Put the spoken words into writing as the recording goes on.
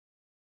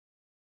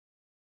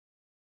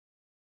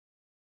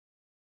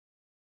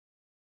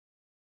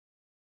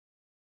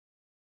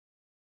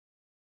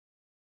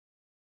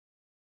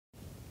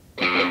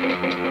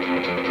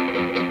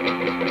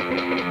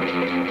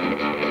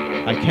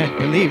I can't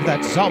believe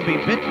that zombie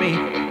bit me.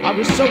 I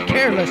was so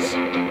careless.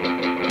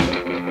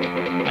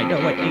 I know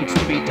what needs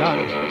to be done.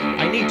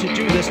 I need to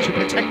do this to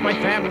protect my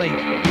family,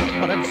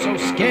 but I'm so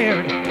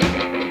scared.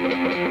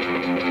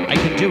 I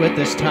can do it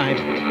this time.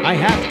 I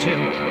have to.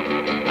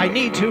 I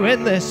need to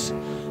end this.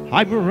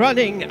 I'm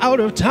running out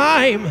of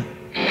time.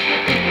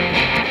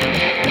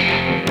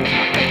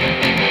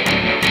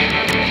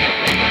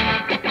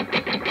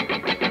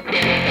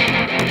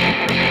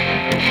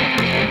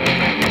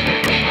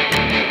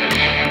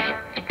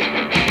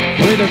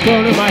 With a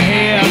gun in my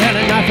hand and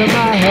a knife in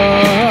my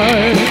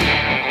heart,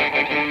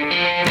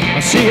 I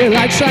see a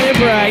light shining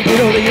bright, you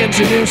know the end's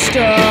a new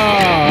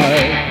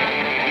start.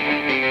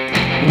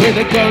 With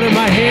a gun in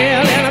my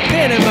hand and a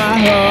pin in my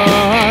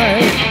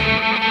heart,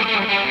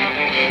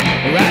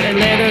 writing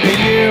letter to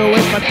you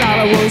if I thought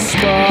I was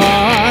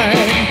smart.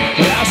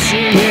 But I'll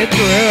see it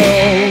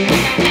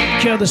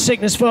through, kill the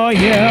sickness for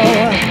you.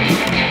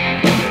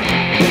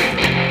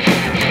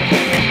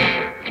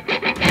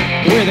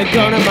 With a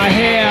gun in my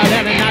hand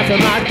and a knife in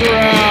my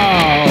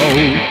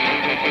throat,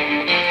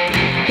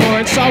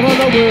 pouring salt on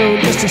the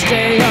wound just to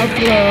stay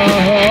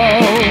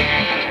afloat.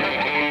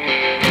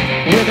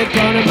 With a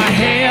gun in my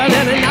hand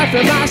and a knife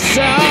in my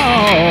soul,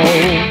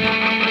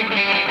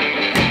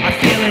 I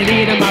feel it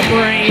eating my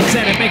brains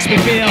and it makes me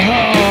feel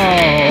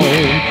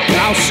whole.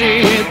 I'll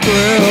see it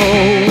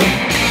through,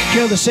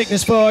 kill the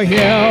sickness for you.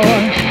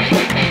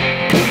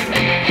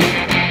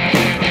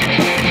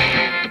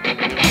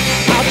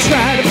 I'll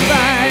try to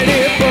fight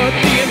it, but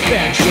the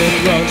infection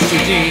runs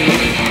too deep.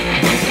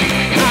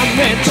 I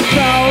meant to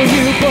call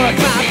you, but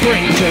my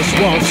brain just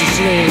wants to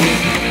sleep.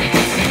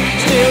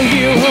 Still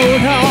you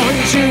hold on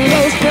to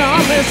those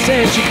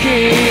promises you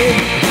keep.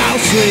 I'll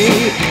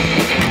sleep,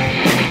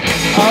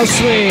 I'll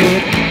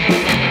sleep,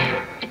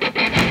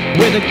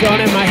 with a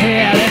gun in my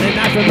head and a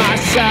knife in my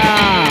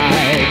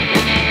side,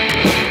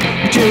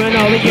 doing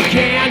all that you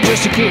can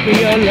just to keep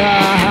me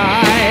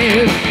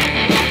alive.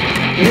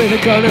 With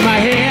a gun in my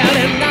hand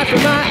and a knife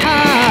in my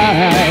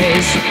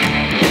eyes,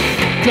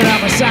 cut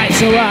out my sight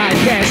so I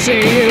can't see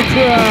you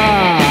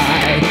cry.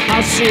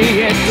 I'll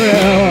see it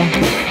through,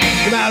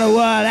 no matter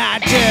what I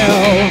do.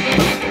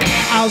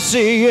 I'll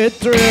see it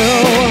through,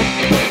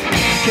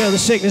 kill the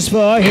sickness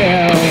for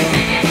you,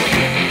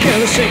 kill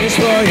the sickness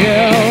for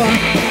you.